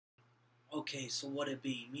Okay, so what it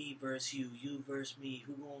be? Me versus you, you versus me.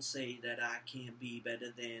 Who gonna say that I can't be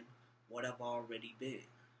better than what I've already been?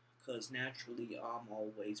 Cause naturally I'm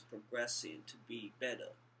always progressing to be better.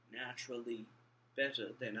 Naturally better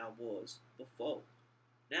than I was before.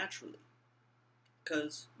 Naturally.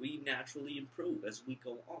 Cause we naturally improve as we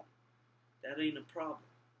go on. That ain't a problem.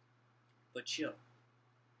 But yo,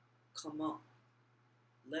 come on.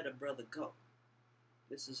 Let a brother go.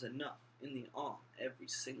 This is enough in the arm every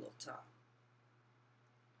single time.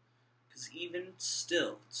 Because even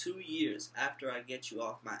still, 2 years after I get you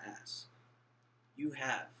off my ass, you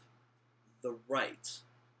have the right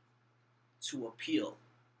to appeal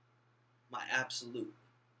my absolute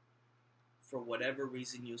for whatever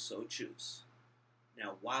reason you so choose.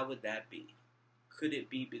 Now, why would that be? Could it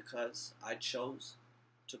be because I chose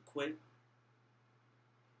to quit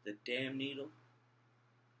the damn needle?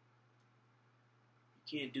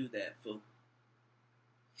 You can't do that, fool.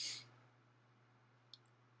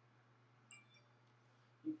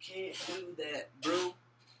 You can't do that, bro.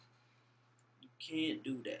 You can't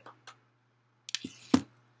do that.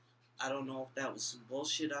 I don't know if that was some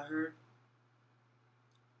bullshit I heard,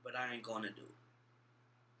 but I ain't gonna do it.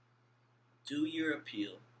 Do your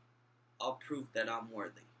appeal. I'll prove that I'm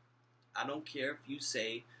worthy. I don't care if you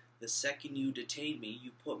say the second you detain me,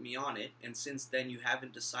 you put me on it, and since then you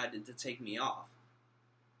haven't decided to take me off.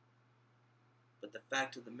 But the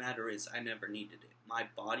fact of the matter is, I never needed it. My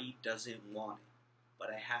body doesn't want it, but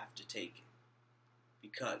I have to take it.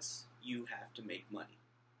 Because you have to make money.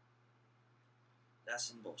 That's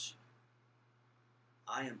some bullshit.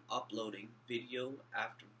 I am uploading video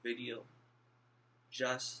after video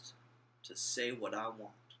just to say what I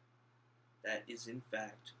want. That is in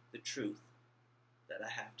fact the truth that I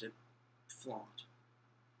have to flaunt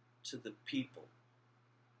to the people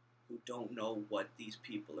who don't know what these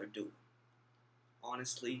people are doing.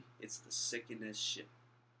 Honestly, it's the sickest shit.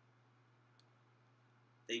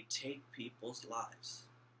 They take people's lives.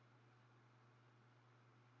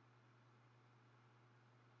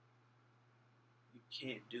 You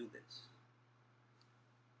can't do this.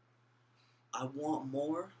 I want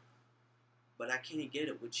more, but I can't get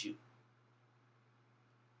it with you.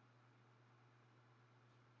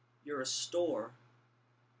 You're a store,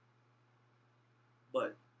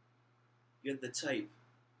 but you're the type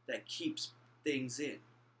that keeps things in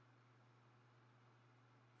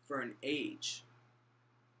for an age.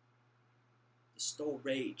 The store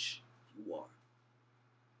rage you are.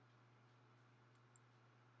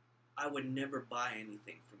 I would never buy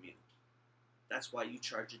anything from you. That's why you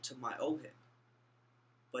charge it to my OHIP.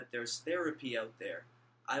 But there's therapy out there.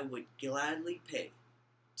 I would gladly pay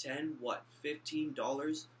 $10,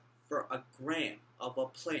 $15 for a gram of a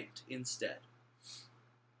plant instead.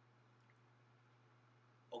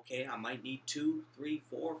 Okay, I might need 2, 3,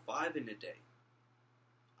 4, 5 in a day.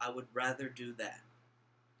 I would rather do that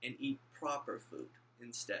and eat proper food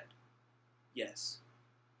instead. Yes,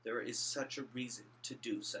 there is such a reason to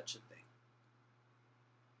do such a thing.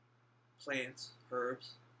 Plants,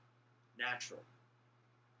 herbs, natural,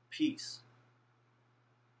 peace.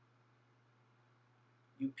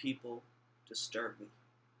 You people disturb me.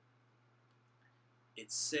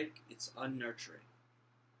 It's sick, it's unnurturing.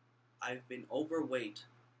 I've been overweight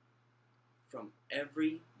from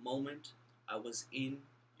every moment I was in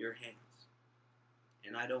your hands.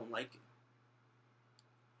 And I don't like it.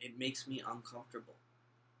 It makes me uncomfortable.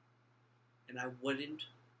 And I wouldn't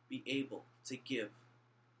be able to give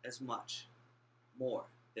as much more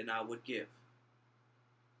than I would give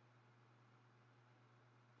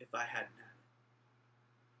if I hadn't had it.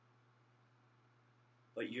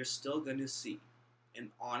 But you're still going to see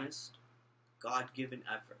an honest, God-given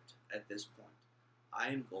effort at this point. I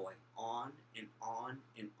am going on and on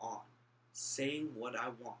and on, saying what I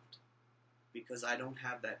want, because I don't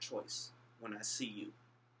have that choice when I see you.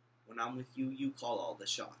 When I'm with you, you call all the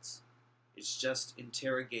shots. It's just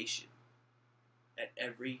interrogation at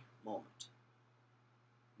every moment.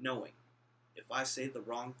 Knowing if I say the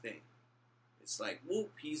wrong thing, it's like,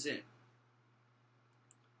 whoop, he's in.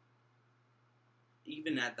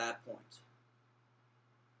 Even at that point,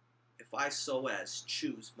 if I so as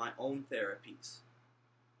choose my own therapies,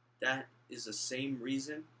 that is the same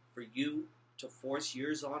reason for you to force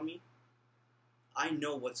yours on me. I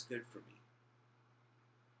know what's good for me.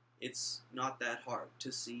 It's not that hard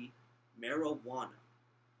to see marijuana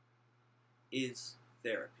is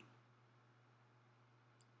therapy.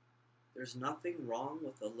 There's nothing wrong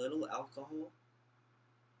with a little alcohol.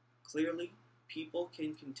 Clearly, people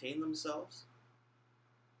can contain themselves.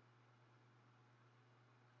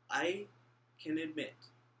 I can admit,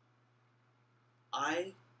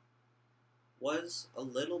 I was a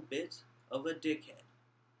little bit of a dickhead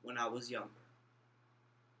when I was younger.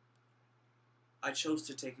 I chose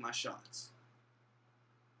to take my shots.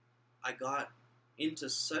 I got into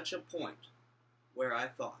such a point where I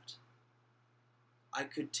thought I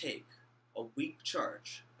could take a weak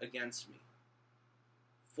charge against me,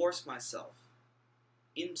 force myself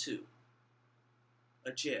into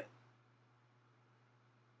a jail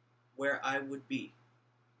where I would be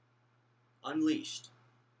unleashed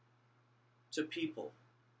to people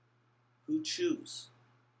who choose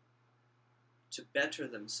to better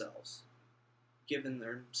themselves given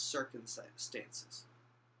their circumstances.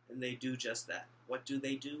 And they do just that. What do?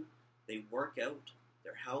 They work out,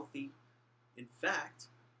 they're healthy. In fact,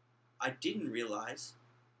 I didn't realize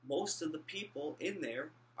most of the people in there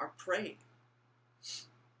are praying.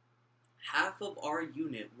 Half of our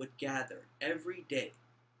unit would gather every day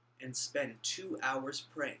and spend 2 hours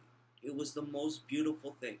praying. It was the most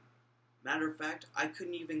beautiful thing. Matter of fact, I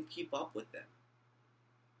couldn't even keep up with them.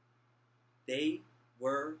 They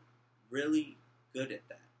were really good at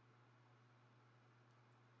that.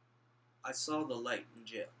 I saw the light in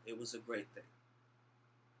jail. It was a great thing.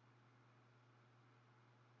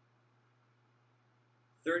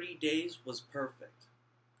 30 days was perfect,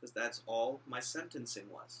 because that's all my sentencing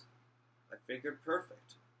was. I figured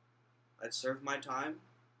perfect. I'd served my time,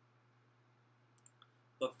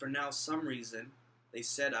 but for now, some reason, they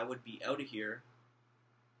said I would be out of here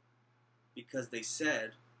because they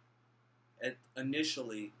said,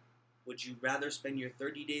 initially, would you rather spend your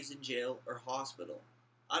 30 days in jail or hospital?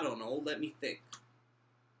 I don't know, let me think.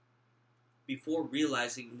 Before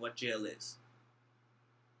realizing what jail is.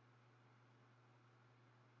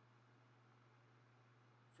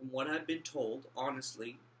 From what I've been told,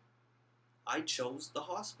 honestly, I chose the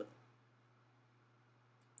hospital.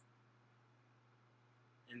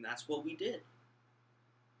 And that's what we did.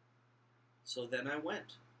 So then I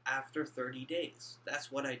went after 30 days.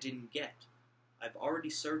 That's what I didn't get. I've already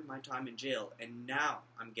served my time in jail, and now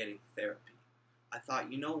I'm getting therapy. I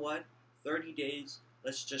thought, you know what? 30 days,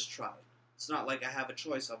 let's just try it. It's not like I have a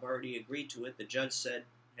choice. I've already agreed to it. The judge said,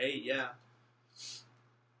 hey, yeah.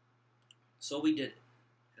 So we did it.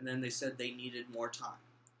 And then they said they needed more time.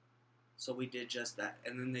 So we did just that.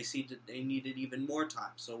 And then they said they needed even more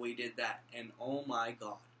time. So we did that. And oh my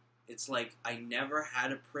God. It's like I never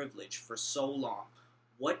had a privilege for so long.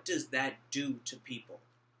 What does that do to people?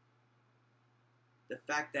 The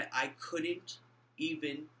fact that I couldn't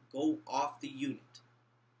even go off the unit.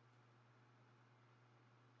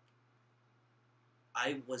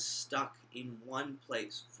 I was stuck in one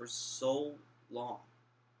place for so long.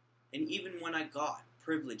 And even when I got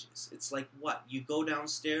privileges, it's like what? You go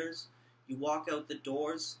downstairs, you walk out the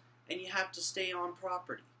doors, and you have to stay on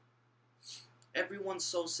property. Everyone's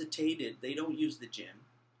so sedated, they don't use the gym.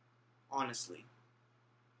 Honestly.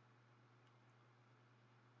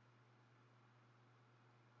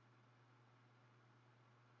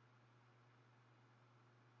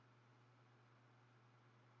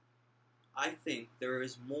 I think there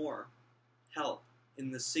is more help in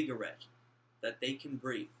the cigarette that they can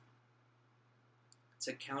breathe. It's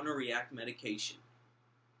a counter-react medication.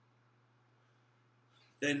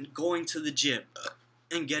 Than going to the gym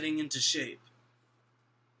and getting into shape.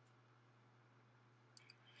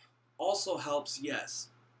 Also helps, yes.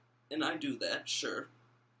 And I do that, sure.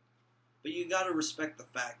 But you gotta respect the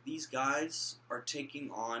fact these guys are taking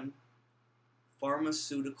on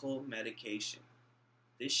pharmaceutical medication.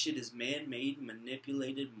 This shit is man-made,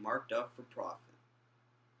 manipulated, marked up for profit.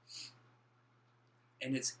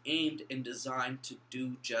 And it's aimed and designed to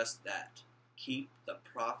do just that. Keep the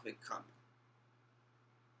profit coming.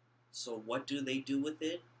 So what do they do with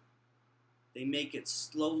it? They make it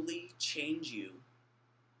slowly change you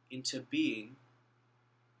into being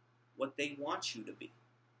what they want you to be.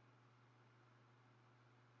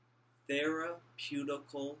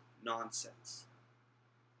 Therapeutical nonsense.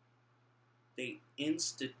 They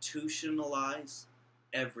institutionalize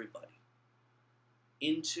everybody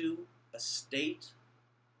into a state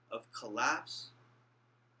of collapse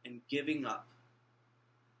and giving up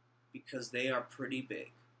because they are pretty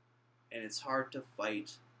big, and it's hard to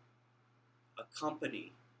fight a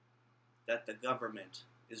company that the government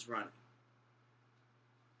is running.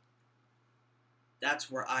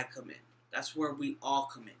 That's where I come in. That's where we all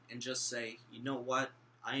come in and just say, you know what,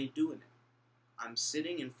 I ain't doing it. I'm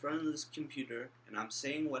sitting in front of this computer and I'm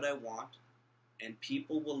saying what I want, and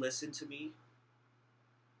people will listen to me.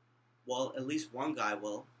 Well, at least one guy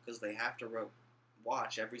will, because they have to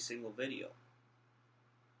watch every single video.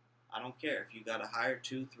 I don't care if you gotta hire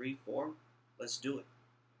 2, 3, 4. Let's do it.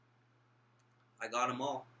 I got them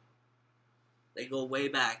all. They go way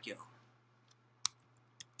back, yo.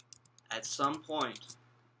 At some point,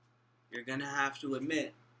 you're gonna have to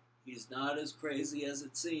admit he's not as crazy as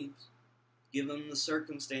it seems. Given the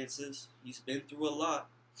circumstances, he's been through a lot.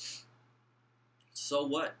 So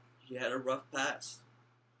what? He had a rough past.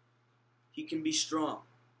 He can be strong.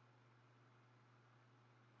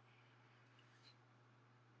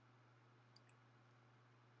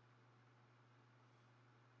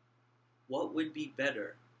 What would be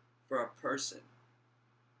better for a person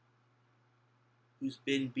who's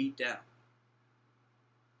been beat down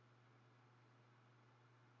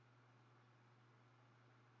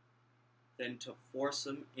than to force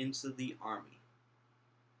him into the army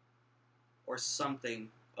or something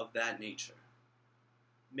of that nature?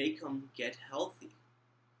 Make him get healthy.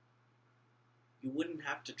 You wouldn't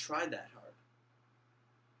have to try that hard.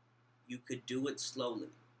 You could do it slowly.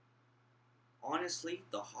 Honestly,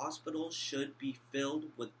 the hospital should be filled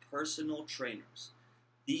with personal trainers.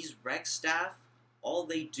 These rec staff, all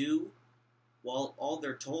they do, well, all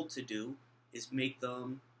they're told to do is make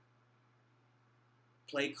them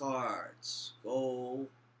play cards, go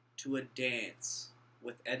to a dance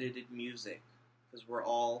with edited music, because we're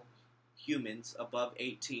all humans above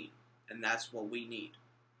 18, and that's what we need.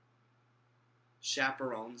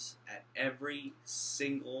 Chaperones at every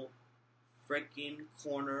single freaking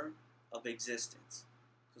corner of existence,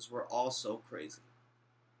 because we're all so crazy.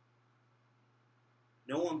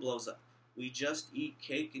 No one blows up. We just eat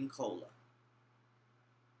cake and cola,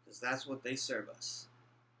 because that's what they serve us.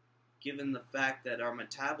 Given the fact that our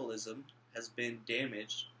metabolism has been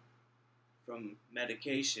damaged from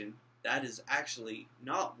medication, that is actually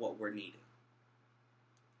not what we're needing.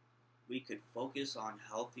 We could focus on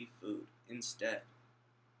healthy food instead.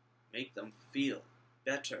 Make them feel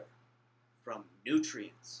better from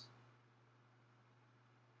nutrients.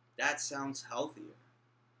 That sounds healthier.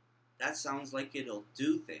 That sounds like it'll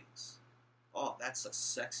do things. Oh, that's a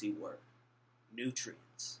sexy word.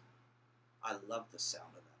 Nutrients. I love the sound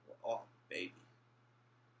of that word. Oh, baby.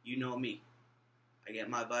 You know me. I get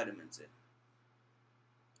my vitamins in.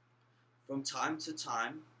 From time to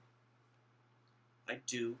time, I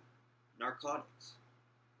do narcotics.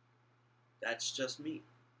 That's just me.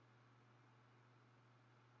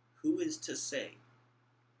 Who is to say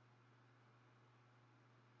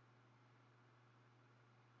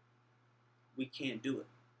we can't do it?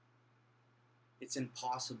 It's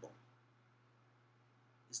impossible.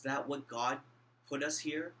 Is that what God put us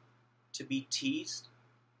here? To be teased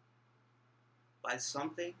by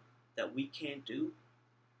something that we can't do?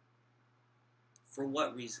 For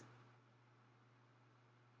what reason?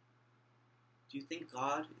 Do you think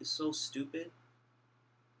God is so stupid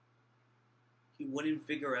He wouldn't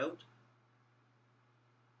figure out?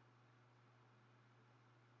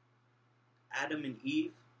 Adam and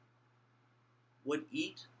Eve would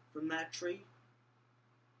eat from that tree?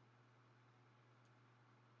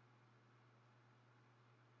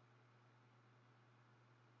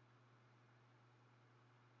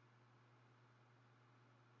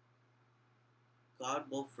 God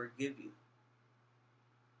will forgive you,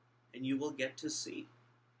 and you will get to see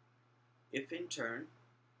if in turn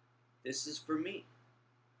this is for me.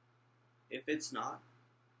 If it's not,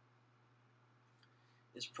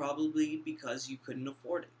 it's probably because you couldn't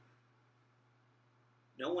afford it.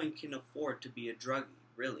 No one can afford to be a druggie,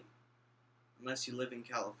 really, unless you live in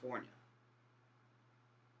California.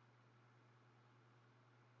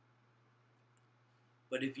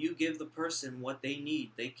 But if you give the person what they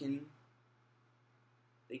need, they can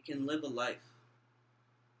live a life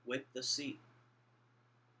with the C,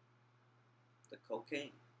 the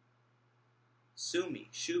cocaine. Sue me,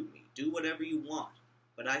 shoot me, do whatever you want.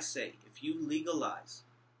 But I say, if you legalize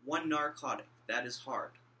one narcotic that is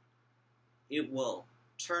hard, it will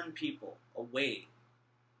turn people away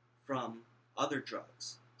from other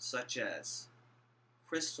drugs, such as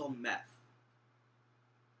crystal meth,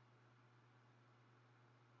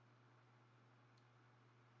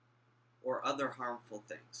 or other harmful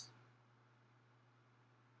things.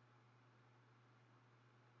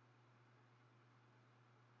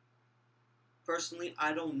 Personally,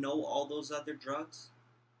 I don't know all those other drugs,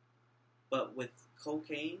 but with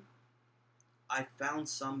cocaine, I found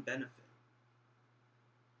some benefit.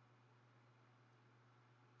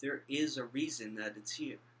 There is a reason that it's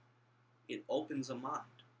here. It opens a mind.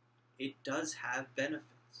 It does have benefits.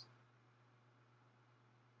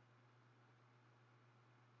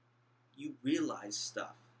 You realize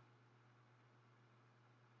stuff.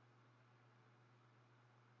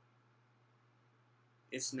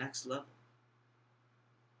 It's next level.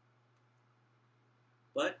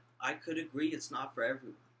 But I could agree it's not for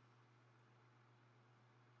everyone.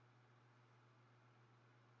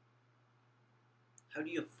 How do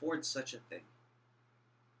you afford such a thing?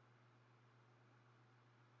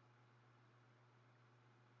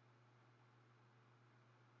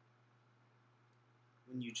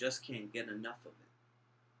 When you just can't get enough of it.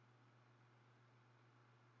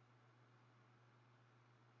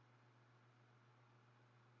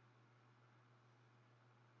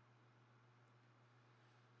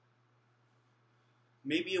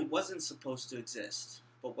 Maybe it wasn't supposed to exist,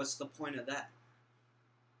 but what's the point of that?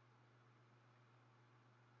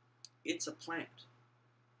 It's a plant.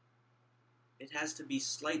 It has to be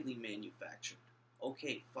slightly manufactured.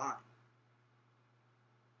 Okay, fine.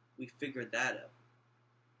 We figured that out.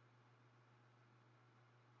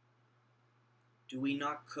 Do we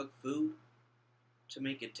not cook food to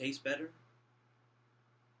make it taste better?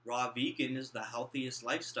 Raw vegan is the healthiest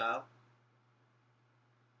lifestyle.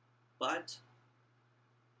 But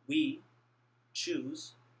we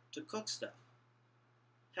choose to cook stuff.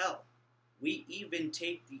 Hell, we even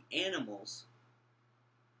take the animals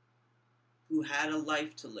who had a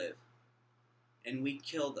life to live and we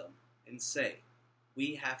kill them and say,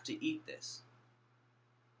 we have to eat this.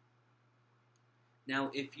 Now,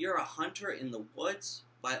 if you're a hunter in the woods,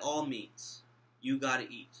 by all means, you gotta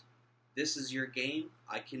eat. This is your game.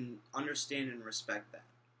 I can understand and respect that.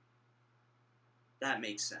 That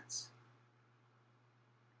makes sense.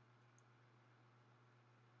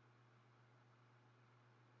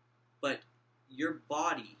 But your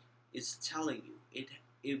body is telling you,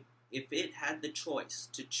 if it had the choice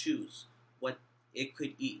to choose what it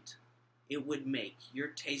could eat, it would make your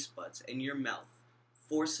taste buds and your mouth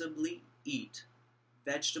forcibly eat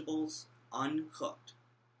vegetables uncooked,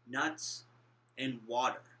 nuts, and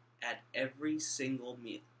water at every single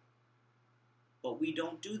meal. But we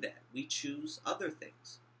don't do that. We choose other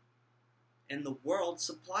things. And the world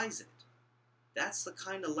supplies it. That's the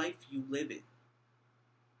kind of life you live in.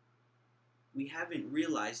 We haven't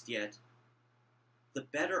realized yet, the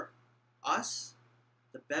better us,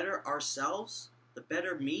 the better ourselves, the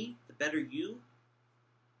better me, the better you,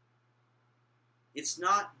 it's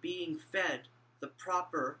not being fed the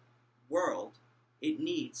proper world it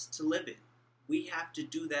needs to live in. We have to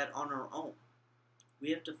do that on our own. We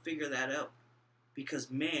have to figure that out.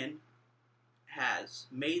 Because man has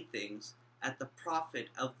made things at the profit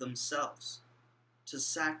of themselves to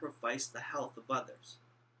sacrifice the health of others.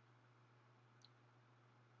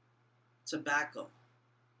 Tobacco.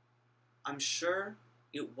 I'm sure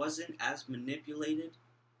it wasn't as manipulated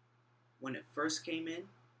when it first came in,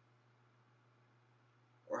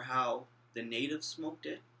 or how the natives smoked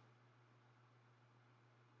it.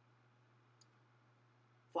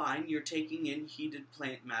 Fine, you're taking in heated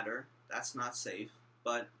plant matter, that's not safe,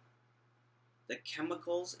 but the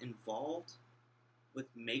chemicals involved with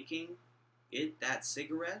making it that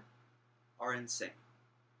cigarette are insane.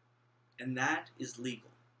 And that is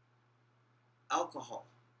legal. Alcohol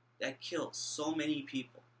that kills so many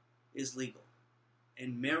people is legal.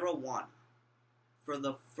 And marijuana, for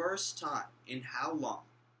the first time in how long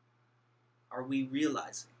are we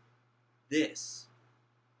realizing this?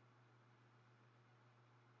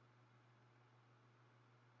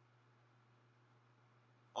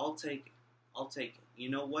 I'll take it. I'll take it. You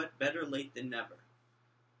know what? Better late than never.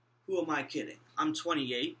 Who am I kidding? I'm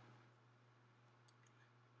 28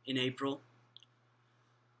 in April.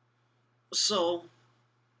 So,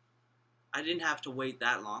 I didn't have to wait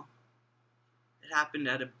that long. It happened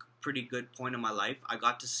at a pretty good point in my life. I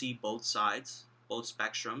got to see both sides, both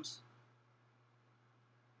spectrums.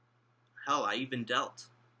 Hell, I even dealt.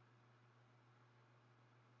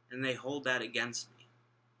 And they hold that against me.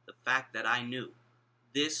 The fact that I knew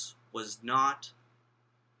this was not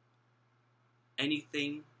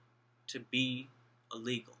anything to be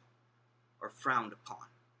illegal or frowned upon.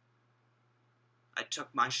 I took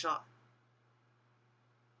my shot.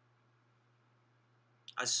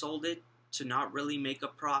 I sold it to not really make a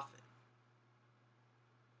profit.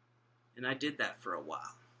 And I did that for a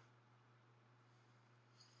while.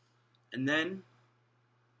 And then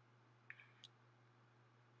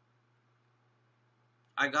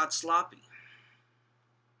I got sloppy.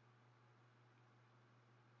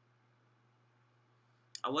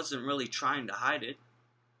 I wasn't really trying to hide it.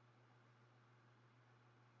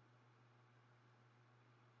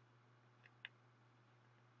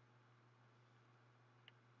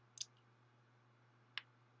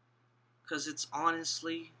 Because it's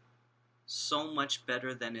honestly so much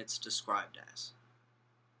better than it's described as.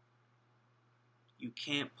 You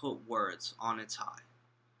can't put words on its high,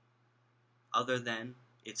 other than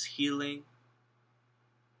it's healing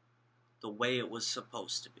the way it was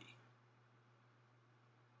supposed to be.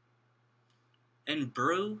 And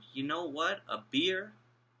brew, you know what? A beer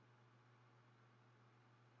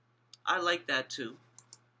I like that too.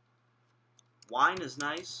 Wine is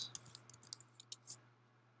nice,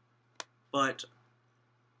 but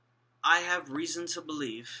I have reason to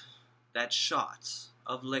believe that shots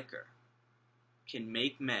of liquor can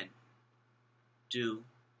make men do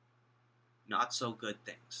not so good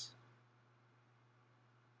things.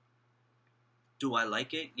 Do I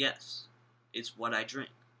like it? Yes. It's what I drink.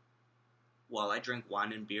 Well, I drink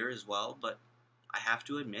wine and beer as well, but I have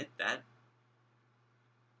to admit that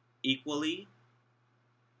equally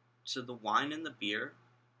to the wine and the beer,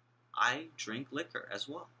 I drink liquor as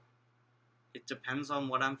well. It depends on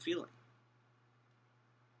what I'm feeling.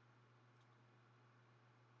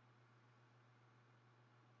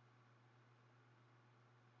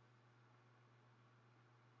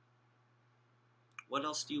 What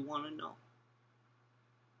else do you want to know?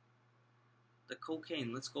 The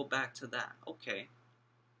cocaine, let's go back to that. Okay.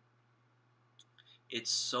 It's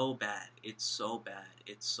so bad. It's so bad.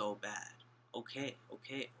 It's so bad. Okay.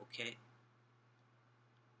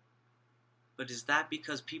 But is that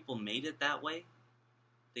because people made it that way?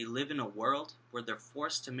 They live in a world where they're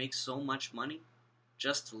forced to make so much money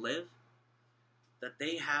just to live that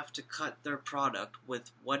they have to cut their product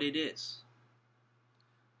with what it is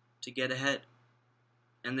to get ahead.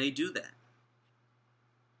 And they do that.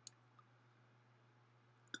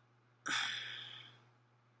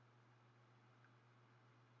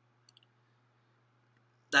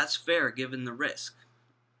 That's fair given the risk.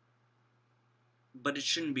 But it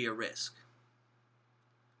shouldn't be a risk.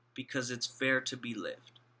 Because it's fair to be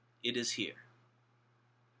lived. It is here.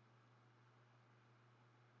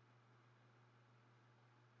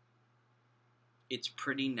 It's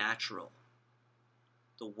pretty natural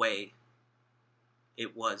the way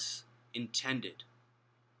it was intended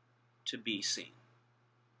to be seen.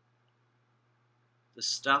 The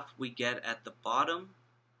stuff we get at the bottom,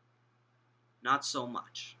 not so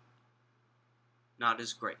much. Not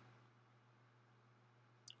as great.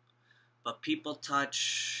 But people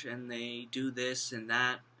touch and they do this and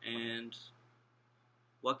that, and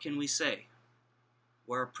what can we say?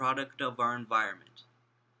 We're a product of our environment.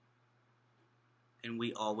 And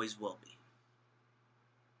we always will be.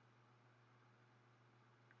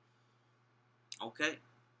 Okay?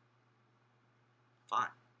 Fine.